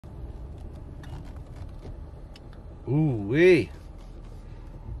Ooh wee.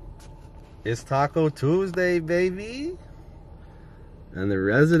 It's Taco Tuesday, baby. And the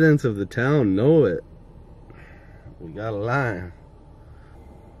residents of the town know it. We got a line.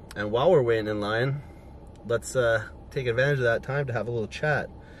 And while we're waiting in line, let's take advantage of that time to have a little chat.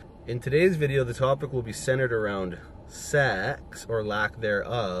 In today's video, the topic will be centered around sex, or lack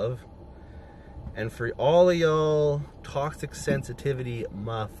thereof. And for all of y'all toxic sensitivity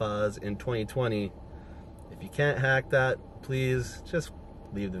mafas in 2020, if you can't hack that, please just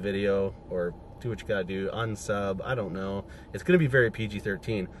leave the video or do what you gotta do, unsub, I don't know. It's gonna be very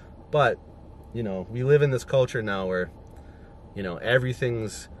PG-13, but you know, we live in this culture now where, you know,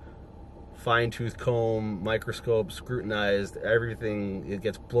 everything's fine-tooth comb, microscope, scrutinized, everything, it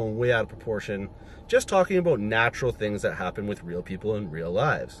gets blown way out of proportion. Just talking about natural things that happen with real people in real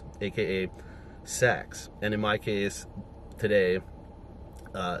lives, aka sex. And in my case today,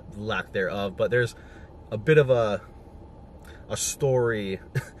 lack thereof. But there's a bit of a story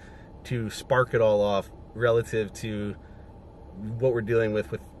to spark it all off relative to what we're dealing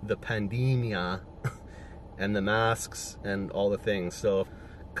with the pandemia and the masks and all the things. So,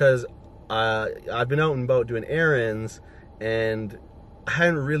 because I've been out and about doing errands, and I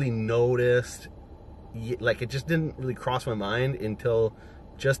hadn't really noticed, like, it just didn't really cross my mind until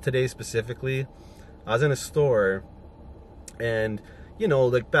just today specifically. I was in a store, and you know,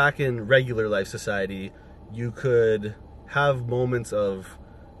 like back in regular life society, you could have moments of,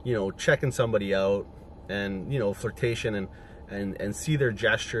 you know, checking somebody out and, you know, flirtation and see their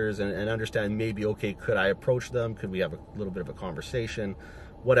gestures and understand maybe, okay, could I approach them? Could we have a little bit of a conversation?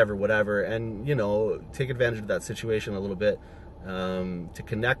 Whatever. And, you know, take advantage of that situation a little bit to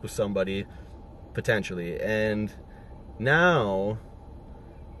connect with somebody potentially. And now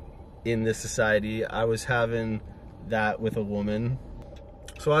in this society, I was having that with a woman.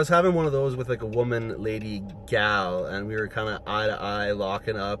 So I was having one of those with like a woman, lady, gal, and we were kind of eye to eye,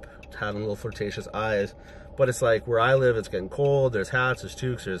 locking up, having little flirtatious eyes. But it's like, where I live, it's getting cold, there's hats, there's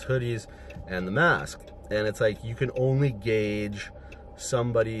toques, there's hoodies, and the mask. And it's like, you can only gauge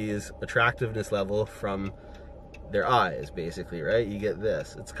somebody's attractiveness level from their eyes, basically, right? You get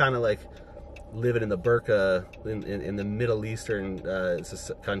this. It's kind of like living in the burqa in the Middle Eastern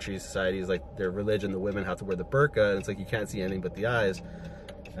countries, societies, like their religion, the women have to wear the burqa, and it's like you can't see anything but the eyes.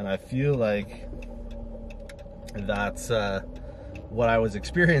 And I feel like that's what I was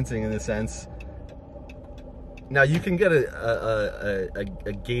experiencing in a sense. Now you can get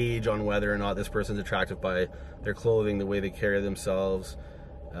a gauge on whether or not this person's attractive by their clothing, the way they carry themselves,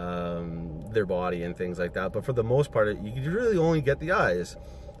 their body and things like that. But for the most part, you really only get the eyes.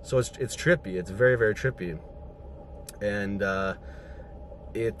 So it's trippy. It's very, very trippy. And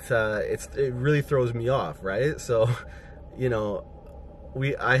it really throws me off, right? So, you know,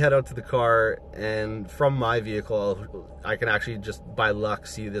 I head out to the car, and from my vehicle, I can actually just by luck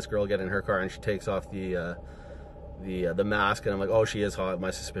see this girl get in her car, and she takes off the mask, and I'm like, oh, she is hot.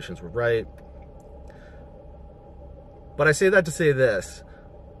 My suspicions were right. But I say that to say this: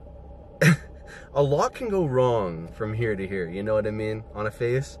 a lot can go wrong from here to here. You know what I mean? On a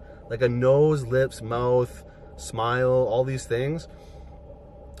face, like a nose, lips, mouth, smile, all these things.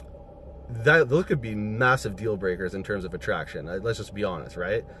 Those could be massive deal breakers in terms of attraction. Let's just be honest,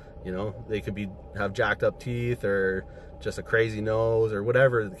 right? You know, they could have jacked up teeth, or just a crazy nose, or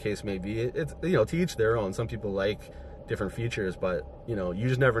whatever the case may be. It's, you know, to each their own. Some people like different features, but you know, you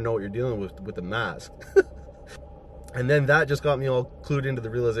just never know what you're dealing with the mask. And then that just got me all clued into the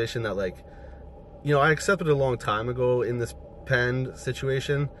realization that, like, you know, I accepted a long time ago in this pen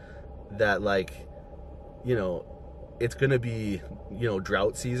situation that, like, you know, it's gonna be, you know,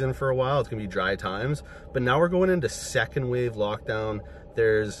 drought season for a while. It's gonna be dry times. But now we're going into second wave lockdown.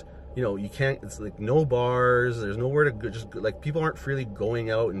 There's, you know, you can't, it's like no bars, there's nowhere to go, just like people aren't freely going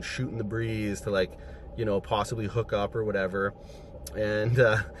out and shooting the breeze to, like, you know, possibly hook up or whatever. And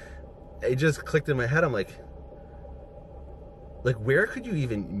it just clicked in my head. I'm like, where could you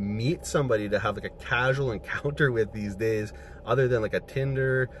even meet somebody to have like a casual encounter with these days, other than like a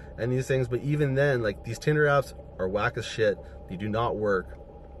Tinder and these things? But even then, like, these Tinder apps are whack as shit. They do not work.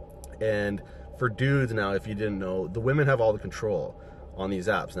 And for dudes now, if you didn't know, the women have all the control on these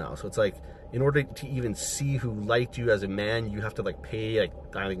apps now. So it's like, in order to even see who liked you as a man, you have to like pay, like,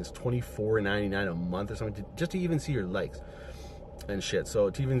 I think it's $24.99 a month or something just to even see your likes and shit.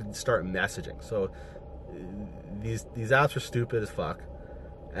 So to even start messaging. So these apps are stupid as fuck.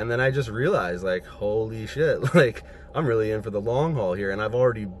 And then I just realized, like, holy shit, like, I'm really in for the long haul here, and I've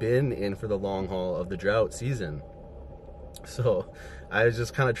already been in for the long haul of the drought season. So I was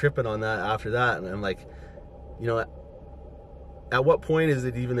just kind of tripping on that after that, and I'm like, you know, at what point is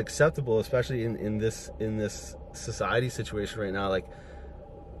it even acceptable, especially in this society situation right now, like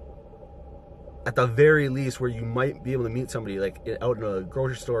at the very least where you might be able to meet somebody like out in a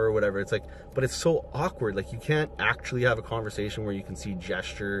grocery store or whatever, it's like, but it's so awkward. Like you can't actually have a conversation where you can see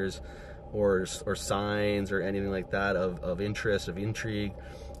gestures or signs or anything like that of interest, of intrigue.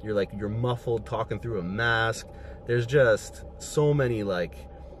 You're muffled talking through a mask. There's just so many like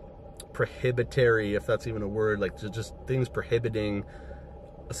prohibitory, if that's even a word, like just things prohibiting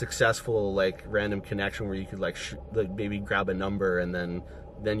a successful like random connection where you could like maybe grab a number and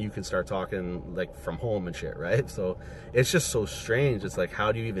then you can start talking like from home and shit, right? So it's just so strange. It's like,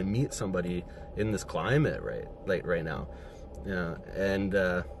 how do you even meet somebody in this climate, right? Like right now. Yeah. And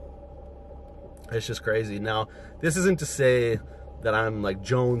it's just crazy. Now, this isn't to say that I'm like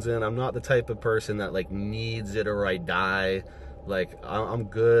jonesing. I'm not the type of person that like needs it or I die. Like I'm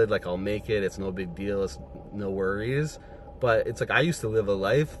good, like I'll make it, it's no big deal, it's no worries. But it's like, I used to live a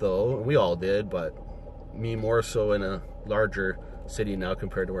life though, and we all did, but me more so in a larger city now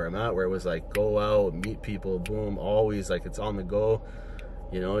compared to where I'm at, where it was like go out, meet people, boom, always like it's on the go.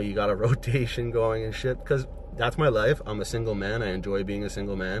 You know, you got a rotation going and shit, because that's my life. I'm a single man, I enjoy being a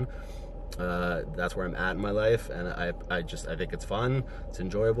single man. That's where I'm at in my life, and I think it's fun, it's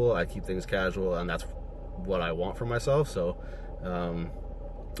enjoyable, I keep things casual, and that's what I want for myself. So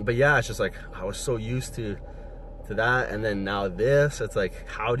but yeah, it's just like I was so used to that, and then now this, it's like,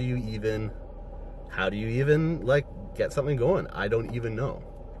 how do you even like get something going? I don't even know.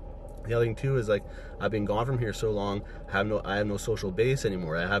 The other thing too is like, I've been gone from here so long, I have no social base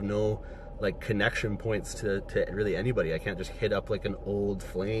anymore. I have no like connection points to really anybody. I can't just hit up like an old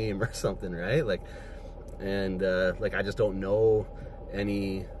flame or something, right? Like, and like I just don't know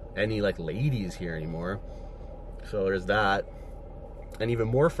any like ladies here anymore. So there's that. And even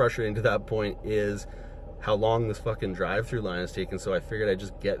more frustrating to that point is how long this fucking drive-through line has taken. So I figured I'd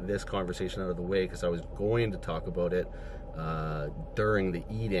just get this conversation out of the way, because I was going to talk about it during the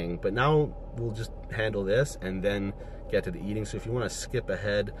eating, but now we'll just handle this and then get to the eating. So if you want to skip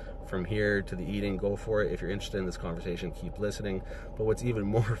ahead from here to the eating, go for it. If you're interested in this conversation, keep listening. But what's even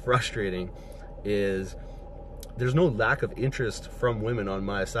more frustrating is there's no lack of interest from women on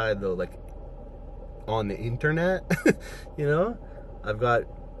my side though, like on the internet. You know, I've got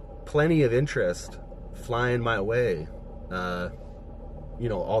plenty of interest flying my way, you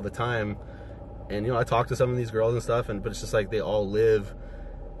know, all the time. And, you know, I talk to some of these girls and stuff, but it's just like they all live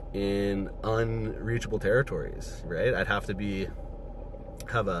in unreachable territories, right? I'd have to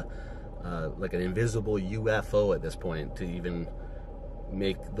have like an invisible UFO at this point to even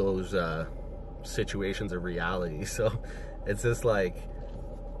make those situations a reality. So it's just like,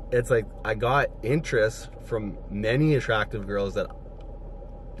 I got interest from many attractive girls that,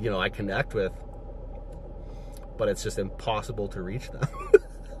 you know, I connect with, but it's just impossible to reach them.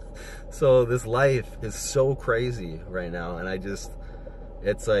 So this life is so crazy right now, and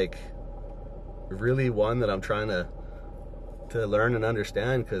it's like really one that I'm trying to learn and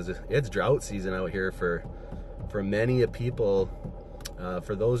understand, because it's drought season out here for many people.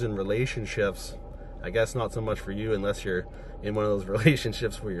 For those in relationships, I guess not so much for you, unless you're in one of those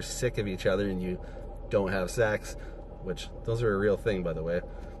relationships where you're sick of each other and you don't have sex, which those are a real thing, by the way.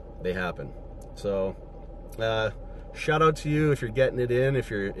 They happen. So shout out to you if you're getting it in, if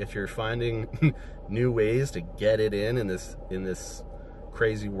you're finding new ways to get it in this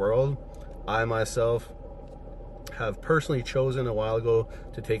crazy world. I myself have personally chosen a while ago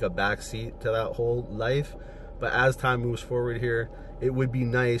to take a back seat to that whole life, but as time moves forward here, it would be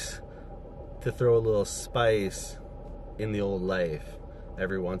nice to throw a little spice in the old life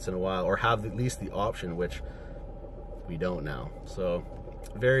every once in a while, or have at least the option, which we don't now. So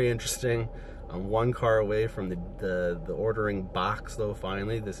very interesting. I'm one car away from the ordering box though,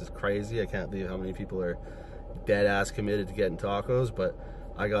 finally. This is crazy. I can't believe how many people are dead ass committed to getting tacos, but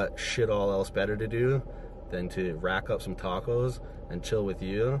I got shit all else better to do than to rack up some tacos and chill with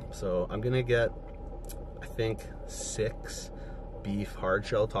you. So I'm gonna get, I think, 6 beef hard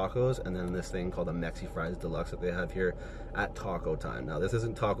shell tacos, and then this thing called a Mexi Fries Deluxe that they have here at Taco Time. Now this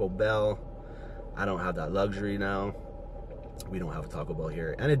isn't Taco Bell. I don't have that luxury now. We don't have a Taco Bell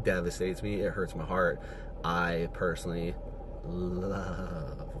here, and it devastates me. It hurts my heart. I personally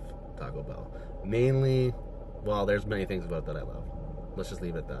love Taco Bell. Mainly, well, there's many things about that I love. Let's just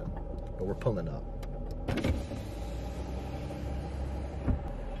leave it at that. But we're pulling up.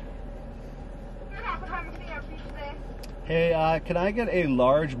 Hey, can I get a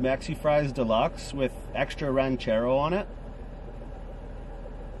large Mexi Fries Deluxe with extra ranchero on it?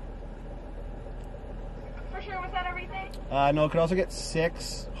 For sure, was that everything? No, could also get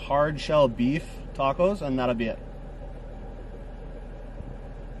 6 hard shell beef tacos, and that'll be it.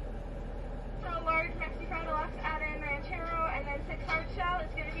 So a large Mexi Fries Deluxe,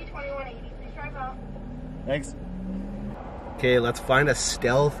 Thanks. Okay, let's find a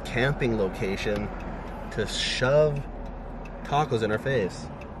stealth camping location to shove tacos in our face.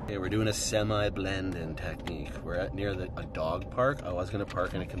 Okay, we're doing a semi-blend-in technique. We're at near a dog park. I was gonna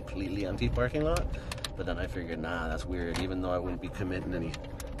park in a completely empty parking lot, but then I figured, nah, that's weird. Even though I wouldn't be committing any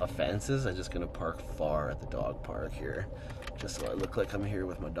offenses, I'm just gonna park far at the dog park here, just so I look like I'm here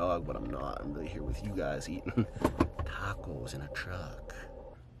with my dog, but I'm not. I'm really here with you guys eating tacos in a truck.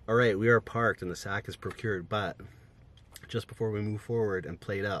 All right, we are parked and the sack is procured, but just before we move forward and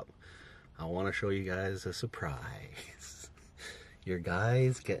plate up, I want to show you guys a surprise. Your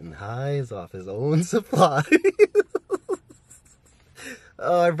guy's getting highs off his own supply.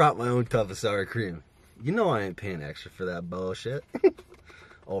 Oh, I brought my own tub of sour cream. You know I ain't paying extra for that bullshit.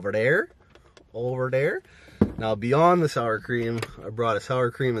 Over there. Over there. Now, beyond the sour cream, I brought a sour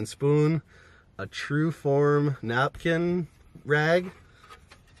cream and spoon, a True Form napkin rag,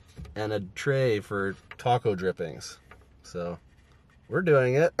 and a tray for taco drippings. So, we're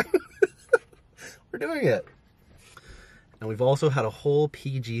doing it. We're doing it. And we've also had a whole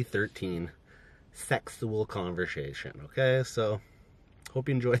PG-13 sexual conversation, okay? So, hope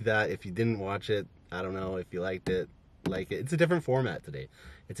you enjoyed that. If you didn't watch it, I don't know. If you liked it, like it. It's a different format today.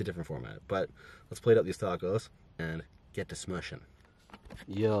 It's a different format. But let's plate up these tacos and get to smushing.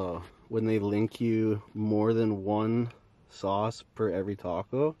 Yo, when they link you more than one sauce per every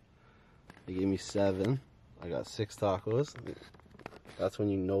taco, they gave me 7. I got 6 tacos. That's when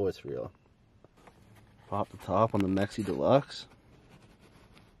you know it's real. Pop the top on the Mexi Deluxe.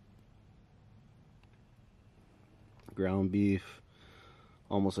 Ground beef,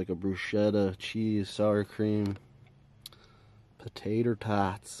 almost like a bruschetta, cheese, sour cream, potato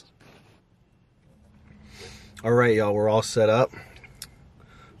tots. All right, y'all, we're all set up.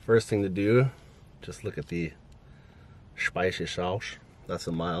 First thing to do, just look at the spicy sauce. That's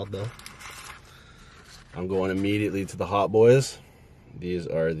a mild though. I'm going immediately to the hot boys. These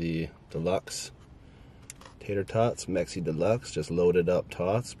are the deluxe tater tots, Mexi Deluxe, just loaded up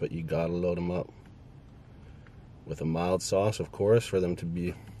tots, but you gotta load them up with a mild sauce, of course, for them to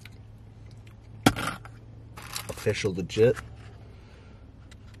be official legit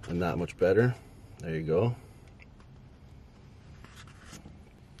and that much better. There you go.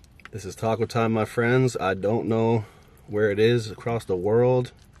 This is taco time, my friends. I don't know where it is across the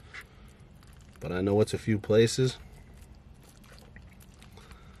world, but I know it's a few places.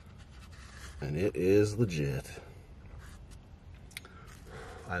 And it is legit.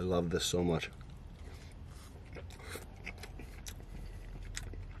 I love this so much.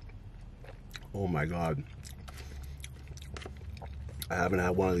 Oh my God. I haven't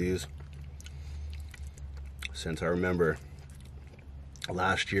had one of these since I remember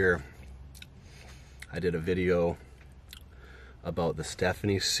last year. I did a video about the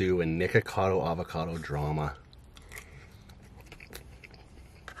Stephanie Sue and Nikocado avocado drama.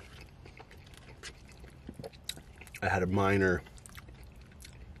 I had a minor,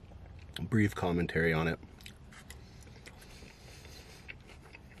 brief commentary on it.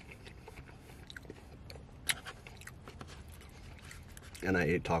 And I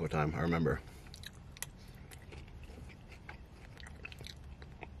ate taco time, I remember.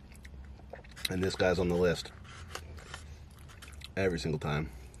 And this guy's on the list every single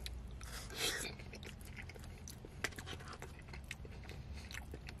time.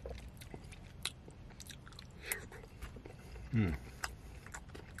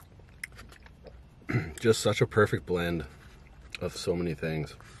 Just such a perfect blend of so many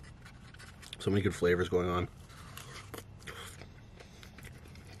things. So many good flavors going on.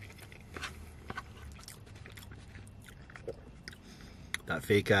 That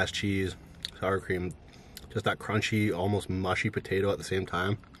fake ass cheese, sour cream, just that crunchy, almost mushy potato at the same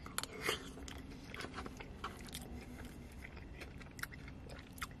time.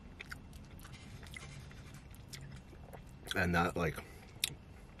 And that like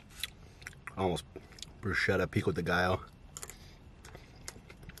almost bruschetta pico de gallo.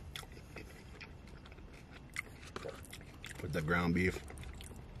 With the ground beef.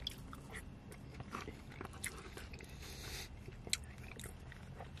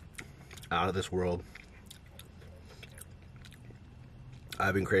 Out of this world.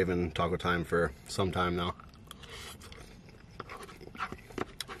 I've been craving taco time for some time now.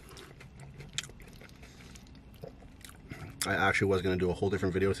 I actually was going to do a whole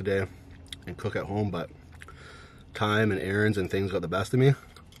different video today and cook at home, but time and errands and things got the best of me.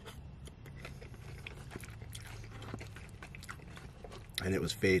 And it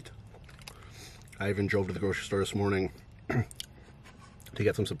was fate. I even drove to the grocery store this morning to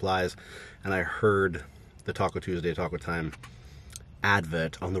get some supplies, and I heard the Taco Tuesday Taco Time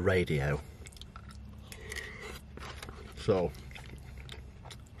advert on the radio. So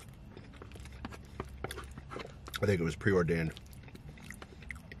I think it was preordained.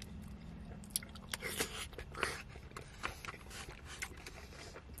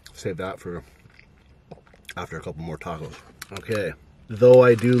 Save that for after a couple more tacos. Okay, though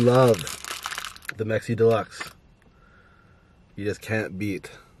I do love the Mexi Deluxe, you just can't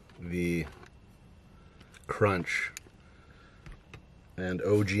beat the crunch and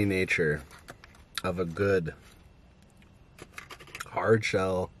OG nature of a good hard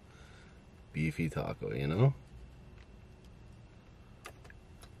shell beefy taco, you know?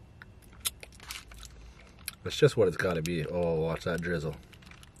 It's just what it's got to be. Oh, watch that drizzle.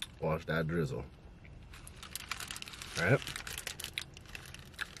 Watch that drizzle. All right.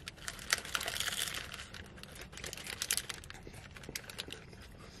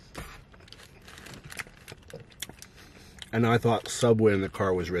 And I thought Subway in the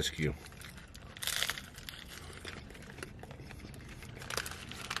car was risky.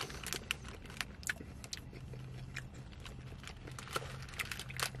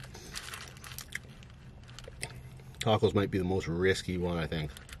 Tacos might be the most risky one, I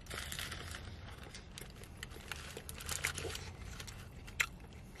think.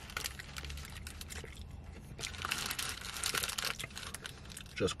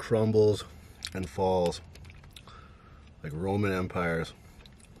 Just crumbles and falls like Roman empires.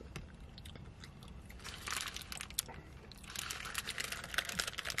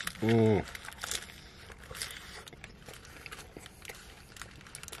 Mm.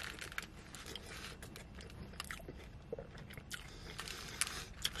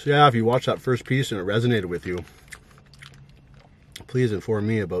 So yeah, if you watched that first piece and it resonated with you, please inform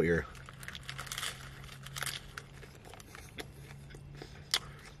me about your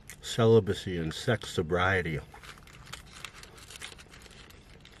celibacy and sex sobriety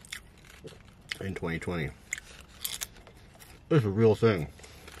in 2020. It's a real thing.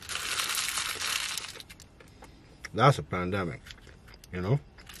 That's a pandemic, you know?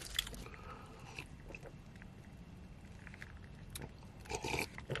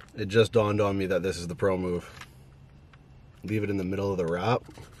 It just dawned on me that this is the pro move. Leave it in the middle of the wrap.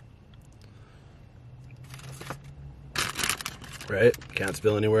 Right? Can't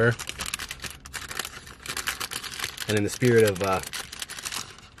spill anywhere. And in the spirit of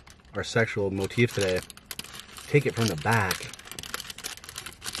our sexual motif today, take it from the back.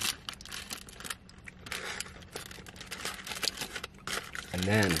 And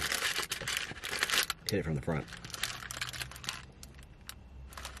then hit it from the front.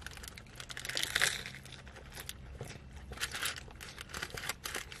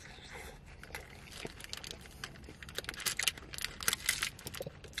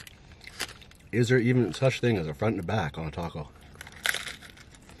 Is there even such thing as a front and a back on a taco?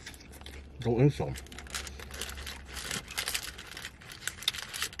 Don't think so.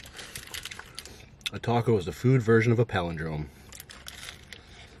 A taco is the food version of a palindrome.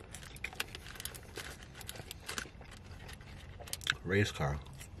 Race car.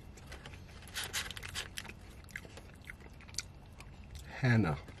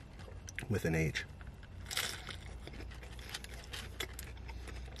 Hannah with an H.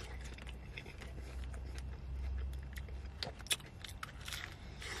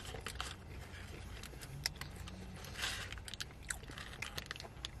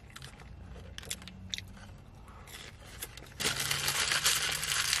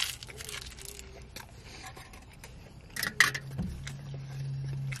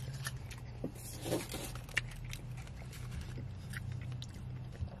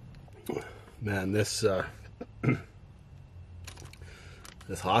 Man, this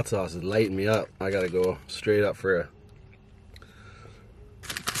this hot sauce is lighting me up. I gotta go straight up for a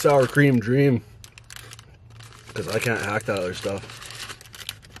sour cream dream because I can't hack that other stuff.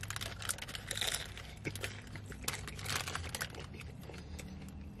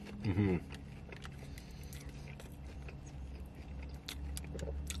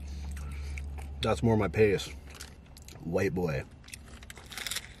 That's more my pace. White boy.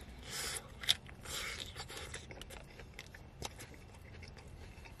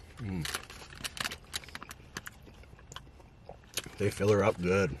 They fill her up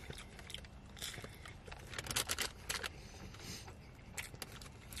good.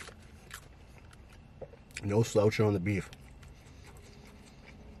 No slouching on the beef.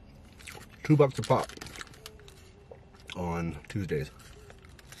 $2 a pop on Tuesdays.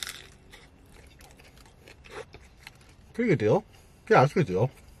 Pretty good deal. Yeah, it's a good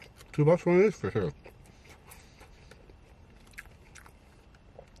deal. $2 one it is for sure.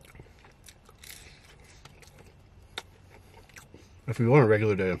 If you want a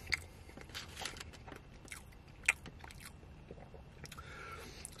regular day,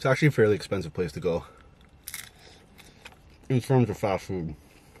 It's actually a fairly expensive place to go in terms of fast food.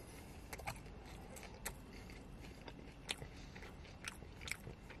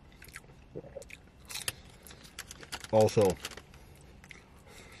 Also,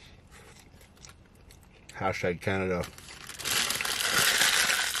 hashtag Canada.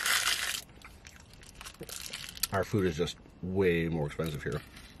 Our food is just way more expensive here.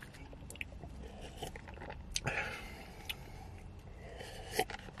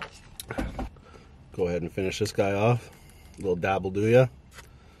 Go ahead and finish this guy off. A little dabble do ya.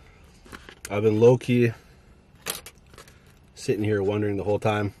 I've been low-key sitting here wondering the whole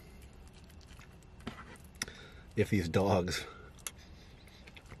time if these dogs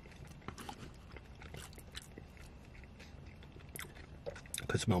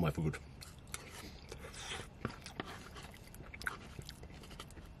could smell my food.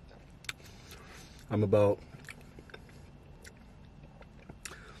 I'm about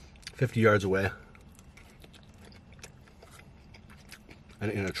 50 yards away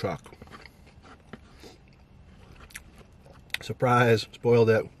and in a truck. Surprise,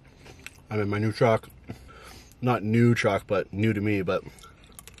 spoiled it. I'm in my new truck. Not new truck, but new to me, but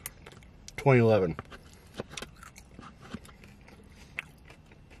 2011.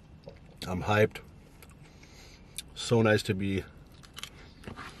 I'm hyped. So nice to be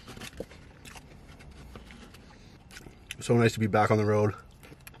back on the road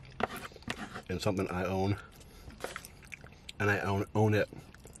in something I own. And I own it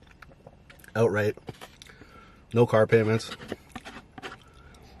outright. No car payments.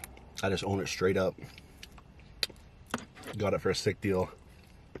 I just own it straight up. Got it for a sick deal.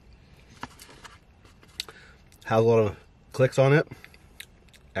 Has a lot of clicks on it.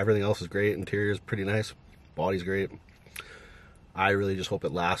 Everything else is great. Interior is pretty nice. Body's great. I really just hope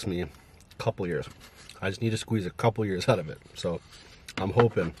it lasts me a couple years. I just need to squeeze a couple years out of it. So I'm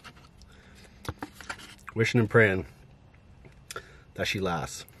hoping, wishing and praying that she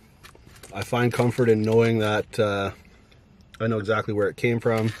lasts. I find comfort in knowing that I know exactly where it came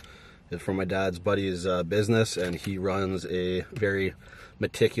from. It's from my dad's buddy's business, and he runs a very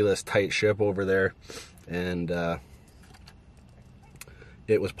meticulous, tight ship over there. And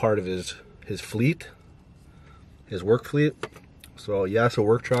it was part of his fleet, his work fleet. So yeah, it's a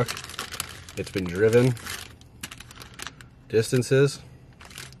work truck. It's been driven distances,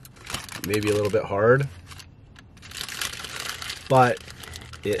 maybe a little bit hard, but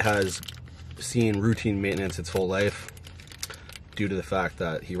it has seen routine maintenance its whole life due to the fact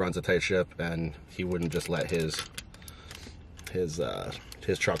that he runs a tight ship and he wouldn't just let his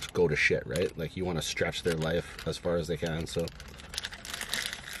trucks go to shit, right? Like, you want to stretch their life as far as they can. So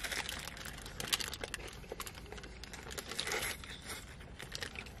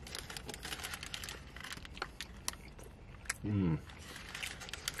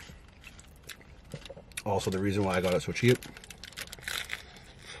also the reason why I got it so cheap,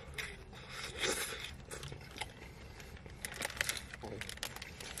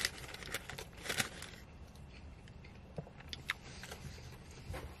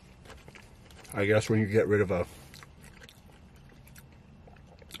 I guess when you get rid of a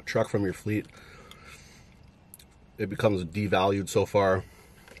truck from your fleet, it becomes devalued so far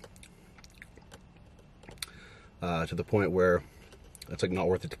to the point where it's like not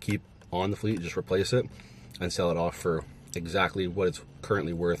worth it to keep on the fleet. Just replace it and sell it off for exactly what it's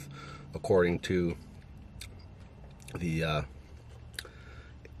currently worth according to the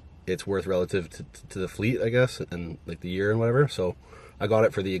it's worth relative to the fleet, I guess, and like the year and whatever. So I got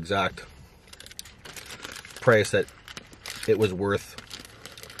it for the exact price that it was worth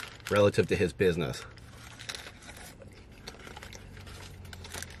relative to his business.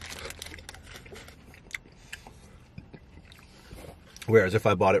 Whereas if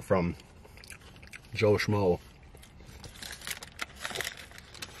I bought it from Joe Schmo,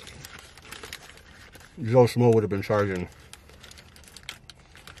 would have been charging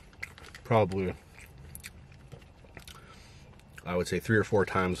probably, I would say, 3 or 4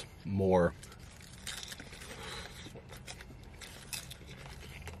 times more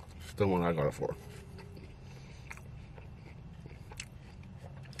than what I got it for.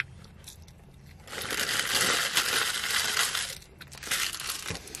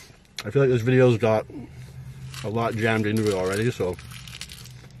 I feel like this video's got a lot jammed into it already, so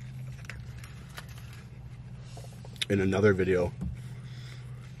in another video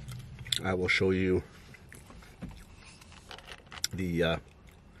I will show you the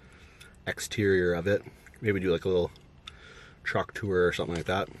exterior of it. Maybe do like a little truck tour or something like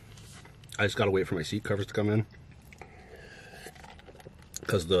that. I just gotta wait for my seat covers to come in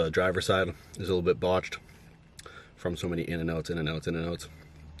because the driver's side is a little bit botched from so many in and outs.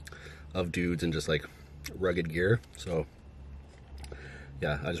 of dudes in just like rugged gear. So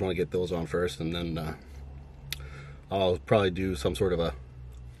yeah, I just want to get those on first, and then I'll probably do some sort of a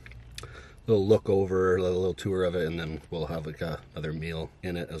little look over, a little tour of it, and then we'll have like another meal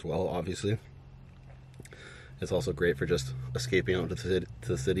in it as well. Obviously, it's also great for just escaping out to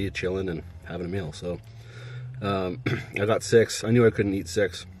the city, chilling and having a meal. So I got 6. I knew I couldn't eat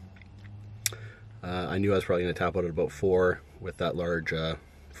 6. I knew I was probably going to tap out at about 4 with that large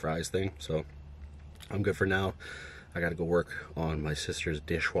fries thing. So I'm good for now. I got to go work on my sister's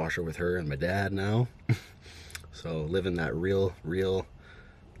dishwasher with her and my dad now. So living that real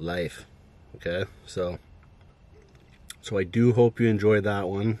life. Okay, so I do hope you enjoyed that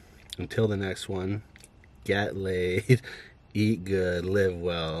one. Until the next one, get laid, eat good, live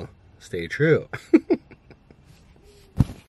well, stay true.